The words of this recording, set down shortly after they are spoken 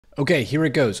Okay, here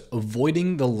it goes.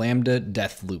 Avoiding the Lambda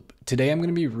death loop. Today I'm going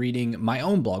to be reading my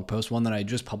own blog post, one that I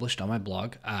just published on my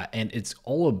blog, and it's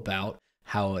all about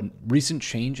how a recent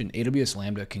change in AWS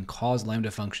Lambda can cause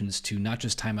Lambda functions to not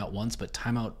just time out once, but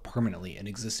time out permanently and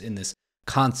exist in this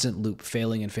constant loop,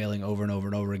 failing and failing over and over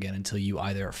and over again until you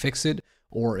either fix it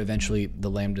or eventually the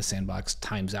Lambda sandbox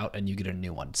times out and you get a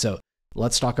new one. So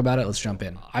let's talk about it. Let's jump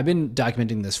in. I've been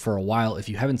documenting this for a while. If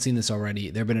you haven't seen this already,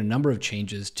 there have been a number of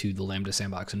changes to the Lambda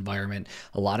sandbox environment.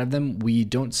 A lot of them we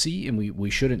don't see and we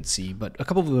shouldn't see, but a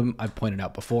couple of them I've pointed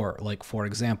out before. Like, for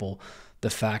example, the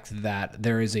fact that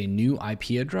there is a new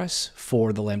IP address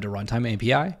for the Lambda runtime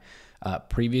API.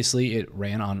 Previously, it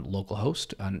ran on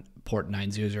localhost on port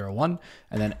 9001.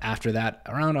 And then after that,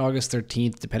 around August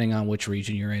 13th, depending on which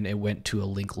region you're in, it went to a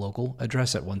link local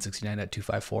address at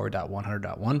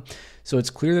 169.254.100.1. So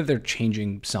it's clear that they're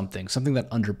changing something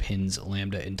that underpins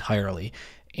Lambda entirely.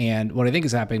 And what I think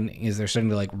is happening is they're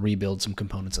starting to like rebuild some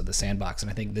components of the sandbox.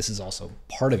 And I think this is also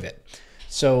part of it.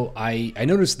 So I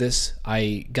noticed this.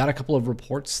 I got a couple of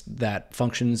reports that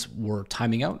functions were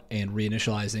timing out and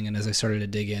reinitializing. And as I started to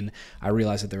dig in, I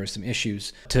realized that there were some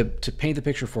issues. To paint the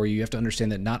picture for you, you have to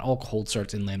understand that not all cold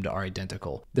starts in Lambda are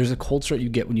identical. There's a cold start you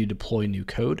get when you deploy new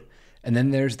code. And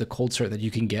then there's the cold start that you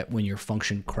can get when your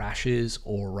function crashes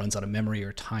or runs out of memory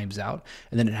or times out,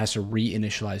 and then it has to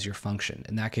reinitialize your function.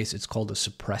 In that case, it's called a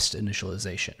suppressed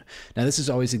initialization. Now, this has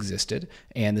always existed,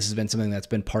 and this has been something that's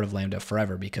been part of Lambda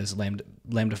forever because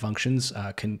Lambda functions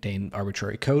contain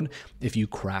arbitrary code. If you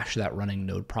crash that running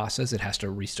node process, it has to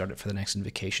restart it for the next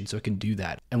invocation, so it can do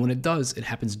that. And when it does, it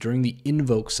happens during the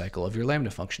invoke cycle of your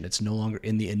Lambda function. It's no longer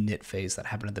in the init phase that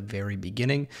happened at the very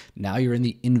beginning. Now you're in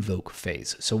the invoke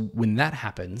phase. So when that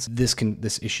happens, this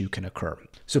issue can occur.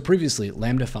 So previously,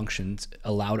 Lambda functions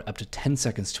allowed up to 10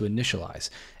 seconds to initialize.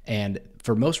 And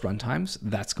for most runtimes,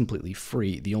 that's completely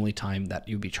free. The only time that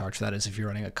you'd be charged for that is if you're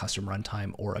running a custom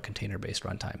runtime or a container-based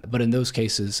runtime. But in those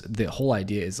cases, the whole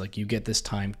idea is like you get this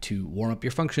time to warm up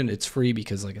your function. It's free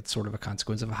because like it's sort of a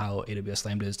consequence of how AWS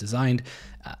Lambda is designed,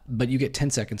 but you get 10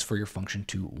 seconds for your function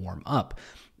to warm up.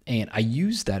 And I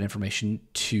used that information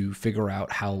to figure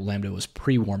out how Lambda was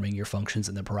pre-warming your functions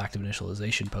in the proactive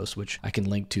initialization post, which I can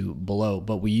link to below.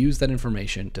 But we used that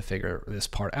information to figure this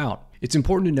part out. It's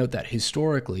important to note that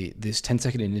historically, this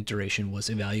 10-second iteration was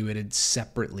evaluated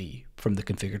separately from the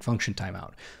configured function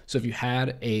timeout. So if you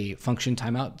had a function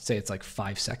timeout, say it's like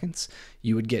 5 seconds,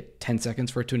 you would get 10 seconds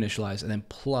for it to initialize and then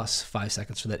plus 5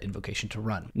 seconds for that invocation to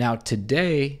run. Now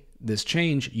today, this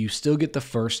change, you still get the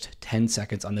first 10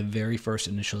 seconds on the very first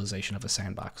initialization of a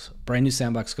sandbox. Brand new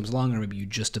sandbox comes along, or maybe you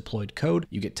just deployed code,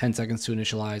 you get 10 seconds to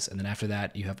initialize, and then after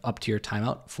that, you have up to your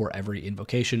timeout for every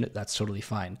invocation. That's totally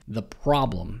fine. The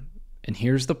problem, and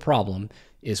here's the problem,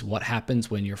 is what happens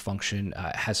when your function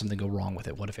has something go wrong with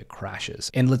it. What if it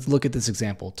crashes? And let's look at this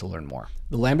example to learn more.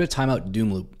 The Lambda timeout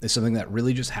doom loop is something that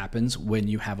really just happens when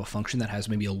you have a function that has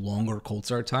maybe a longer cold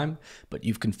start time, but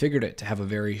you've configured it to have a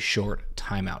very short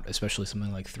timeout, especially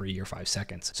something like 3 or 5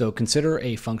 seconds. So consider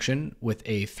a function with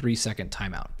a 3-second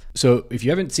timeout. So if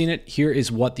you haven't seen it, here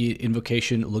is what the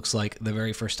invocation looks like the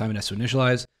very first time it has to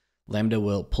initialize. Lambda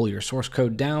will pull your source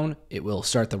code down. It will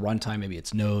start the runtime, maybe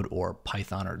it's Node or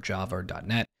Python or Java or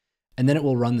 .NET, and then it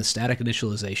will run the static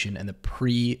initialization and the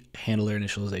pre-handler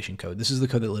initialization code. This is the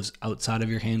code that lives outside of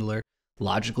your handler.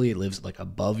 Logically, it lives like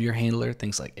above your handler,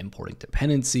 things like importing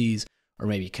dependencies or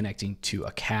maybe connecting to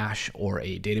a cache or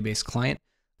a database client.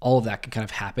 All of that can kind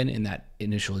of happen in that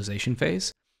initialization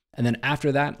phase. And then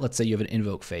after that, let's say you have an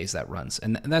invoke phase that runs,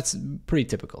 and that's pretty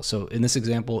typical. So in this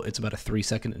example, it's about a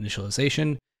 3-second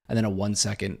initialization and then a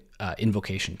 1-second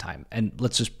invocation time. And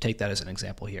let's just take that as an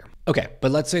example here. Okay,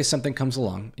 but let's say something comes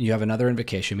along, you have another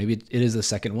invocation, maybe it is the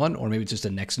second one, or maybe it's just a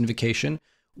next invocation,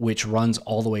 which runs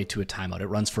all the way to a timeout. It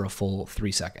runs for a full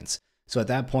 3 seconds. So at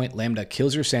that point, Lambda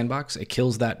kills your sandbox, it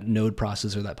kills that node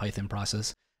process or that Python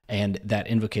process, and that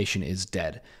invocation is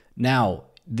dead. Now,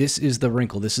 this is the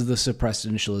wrinkle, this is the suppressed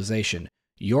initialization.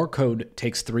 Your code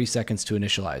takes 3 seconds to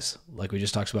initialize, like we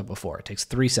just talked about before. It takes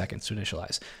 3 seconds to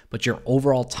initialize, but your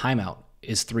overall timeout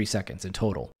is 3 seconds in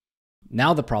total.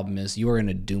 Now the problem is you are in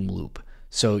a doom loop.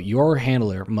 So your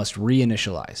handler must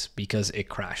reinitialize because it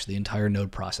crashed. The entire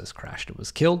node process crashed. It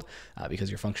was killed because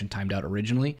your function timed out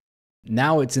originally.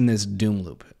 Now it's in this doom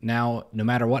loop. Now, no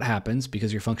matter what happens,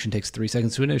 because your function takes 3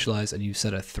 seconds to initialize and you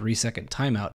set a 3-second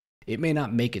timeout, it may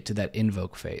not make it to that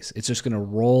invoke phase. It's just going to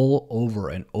roll over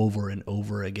and over and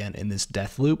over again in this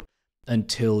death loop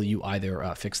until you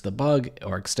either fix the bug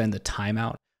or extend the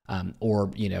timeout, or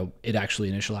it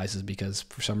actually initializes because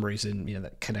for some reason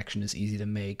that connection is easy to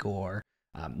make, or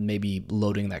maybe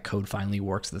loading that code finally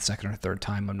works the second or third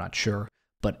time. I'm not sure.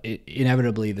 but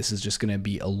inevitably this is just going to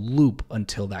be a loop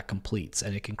until that completes,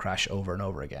 and it can crash over and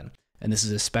over again. And this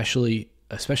is especially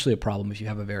a problem if you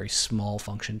have a very small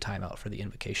function timeout for the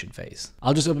invocation phase.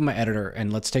 I'll just open my editor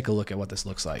and let's take a look at what this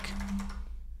looks like.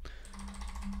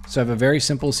 So I have a very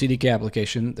simple CDK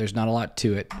application. There's not a lot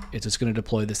to it. It's just going to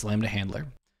deploy this Lambda handler.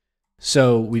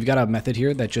 So we've got a method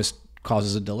here that just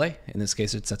causes a delay. In this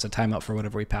case, it sets a timeout for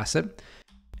whatever we pass it.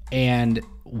 And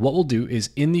what we'll do is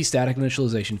in the static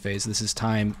initialization phase, this is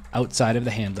time outside of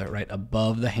the handler, right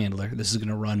above the handler. This is going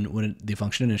to run when the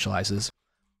function initializes.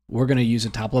 We're going to use a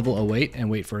top level await and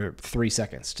wait for 3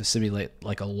 seconds to simulate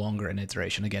like a longer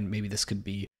iteration. Again, maybe this could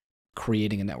be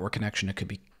creating a network connection. It could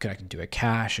be connected to a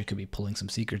cache. It could be pulling some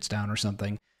secrets down or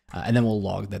something. And then we'll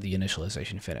log that the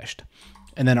initialization finished.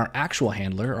 And then our actual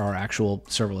handler, our actual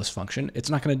serverless function, it's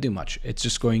not going to do much. It's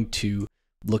just going to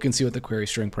look and see what the query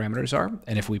string parameters are.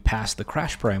 And if we pass the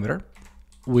crash parameter,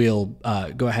 we'll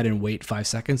go ahead and wait 5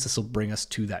 seconds. This will bring us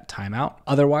to that timeout.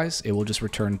 Otherwise, it will just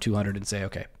return 200 and say,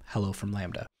 okay, hello from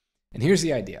Lambda. And here's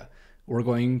the idea. We're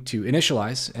going to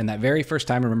initialize, and that very first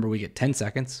time, remember, we get 10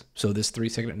 seconds. So this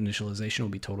 3-second initialization will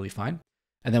be totally fine.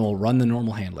 And then we'll run the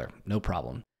normal handler, no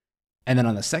problem. And then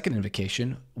on the second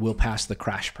invocation, we'll pass the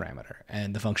crash parameter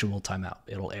and the function will time out.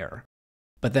 It'll error.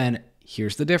 But then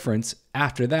here's the difference.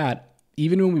 After that,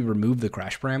 even when we remove the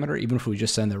crash parameter, even if we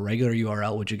just send the regular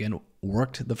URL, which again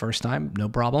worked the first time, no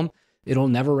problem, it'll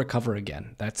never recover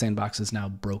again. That sandbox is now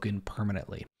broken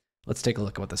permanently. Let's take a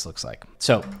look at what this looks like.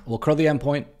 So we'll curl the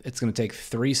endpoint. It's going to take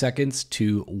 3 seconds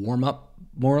to warm up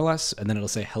more or less, and then it'll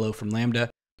say hello from Lambda.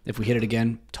 If we hit it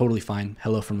again, totally fine.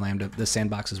 Hello from Lambda. The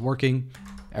sandbox is working.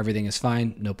 Everything is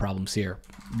fine. No problems here.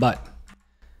 But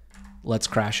let's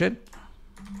crash it.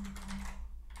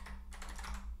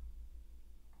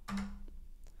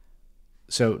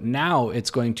 So now it's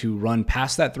going to run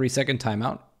past that 3-second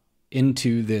timeout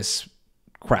into this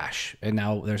crash. And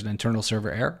now there's an internal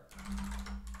server error.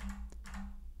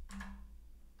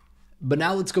 But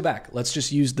now let's go back. Let's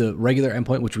just use the regular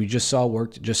endpoint, which we just saw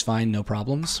worked just fine, no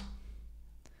problems.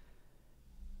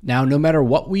 Now, no matter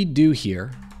what we do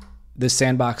here, this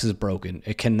sandbox is broken.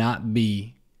 It cannot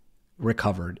be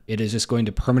recovered. It is just going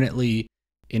to permanently,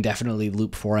 indefinitely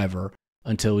loop forever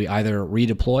until we either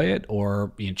redeploy it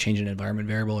or change an environment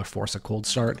variable or force a cold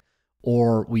start,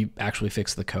 or we actually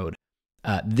fix the code.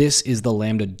 This is the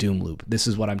Lambda doom loop. This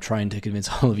is what I'm trying to convince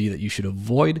all of you that you should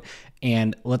avoid.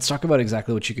 And let's talk about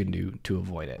exactly what you can do to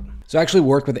avoid it. So I actually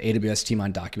worked with the AWS team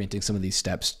on documenting some of these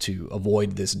steps to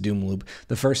avoid this doom loop.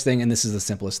 The first thing, and this is the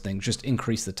simplest thing, just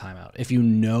increase the timeout. If you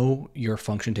know your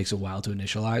function takes a while to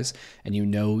initialize and you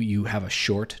know you have a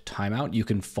short timeout, you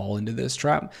can fall into this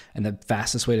trap. And the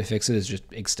fastest way to fix it is just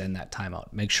extend that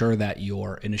timeout. Make sure that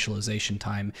your initialization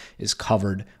time is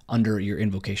covered under your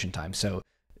invocation time. So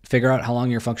figure out how long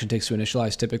your function takes to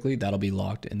initialize typically. That'll be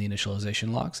logged in the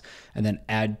initialization logs. And then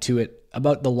add to it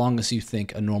about the longest you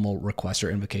think a normal request or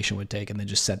invocation would take, and then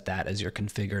just set that as your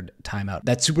configured timeout.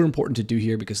 That's super important to do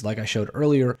here because like I showed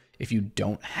earlier, if you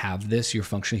don't have this, your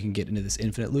function can get into this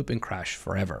infinite loop and crash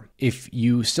forever. If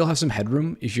you still have some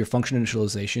headroom, if your function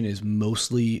initialization is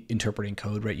mostly interpreting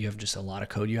code, right? You have just a lot of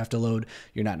code you have to load.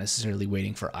 You're not necessarily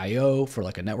waiting for IO for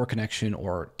like a network connection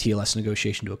or TLS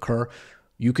negotiation to occur.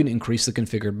 You can increase the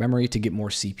configured memory to get more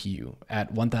CPU.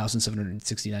 At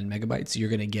 1,769 megabytes, you're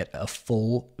going to get a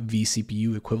full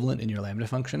vCPU equivalent in your Lambda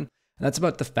function. And that's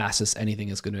about the fastest anything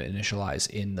is going to initialize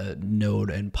in the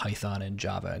Node and Python and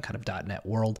Java and kind of .NET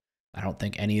world. I don't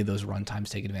think any of those runtimes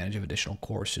take advantage of additional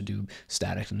cores to do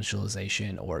static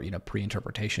initialization or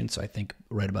pre-interpretation. So I think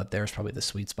right about there is probably the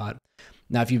sweet spot.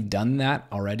 Now, if you've done that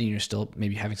already and you're still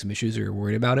maybe having some issues or you're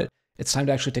worried about it, it's time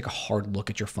to actually take a hard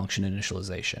look at your function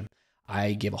initialization.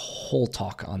 I gave a whole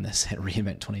talk on this at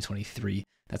reInvent 2023.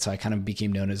 That's how I kind of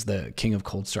became known as the king of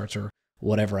cold starts or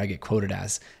whatever I get quoted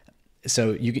as.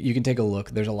 So you can take a look.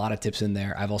 There's a lot of tips in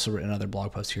there. I've also written another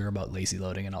blog post here about lazy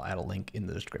loading, and I'll add a link in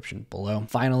the description below.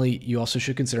 Finally, you also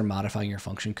should consider modifying your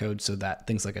function code so that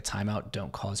things like a timeout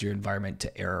don't cause your environment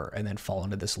to error and then fall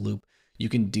into this loop. You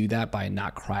can do that by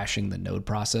not crashing the node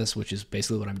process, which is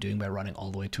basically what I'm doing by running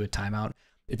all the way to a timeout.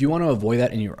 If you want to avoid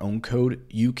that in your own code,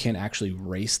 you can actually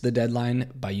race the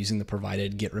deadline by using the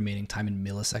provided get remaining time in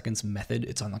milliseconds method.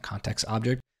 It's on the context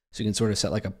object. So you can sort of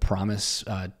set like a promise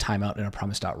timeout and a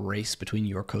promise.race between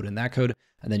your code and that code.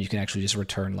 And then you can actually just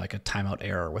return like a timeout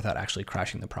error without actually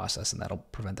crashing the process, and that'll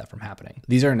prevent that from happening.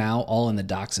 These are now all in the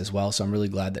docs as well. So I'm really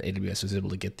glad that AWS was able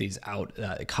to get these out.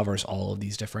 It covers all of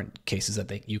these different cases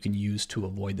that you can use to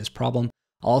avoid this problem.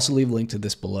 I'll also leave a link to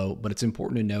this below, but it's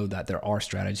important to know that there are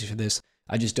strategies for this.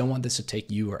 I just don't want this to take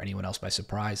you or anyone else by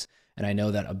surprise. And I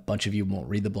know that a bunch of you won't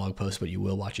read the blog post, but you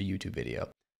will watch a YouTube video.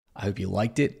 I hope you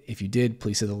liked it. If you did,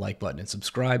 please hit the like button and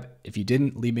subscribe. If you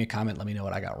didn't, leave me a comment. Let me know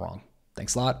what I got wrong.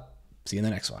 Thanks a lot. See you in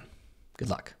the next one. Good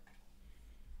luck.